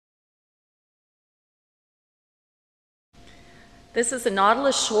This is a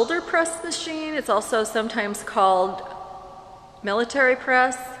Nautilus shoulder press machine. It's also sometimes called military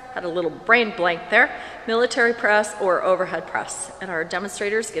press. Had a little brain blank there. Military press or overhead press. And our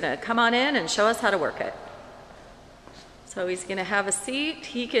demonstrator is going to come on in and show us how to work it. So he's going to have a seat.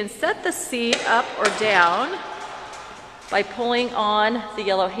 He can set the seat up or down by pulling on the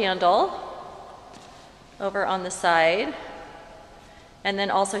yellow handle over on the side. And then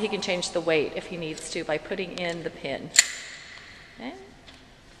also he can change the weight if he needs to by putting in the pin. Okay.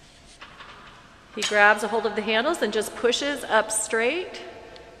 He grabs a hold of the handles and just pushes up straight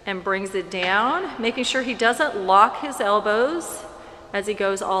and brings it down, making sure he doesn't lock his elbows as he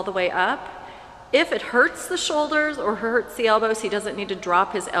goes all the way up. If it hurts the shoulders or hurts the elbows, he doesn't need to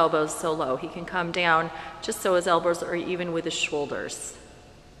drop his elbows so low. He can come down just so his elbows are even with his shoulders.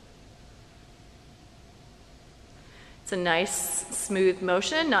 It's a nice, smooth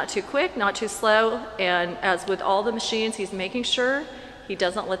motion, not too quick, not too slow, and as with all the machines, he's making sure he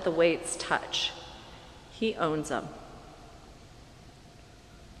doesn't let the weights touch. He owns them.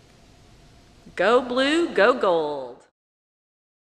 Go blue, go gold.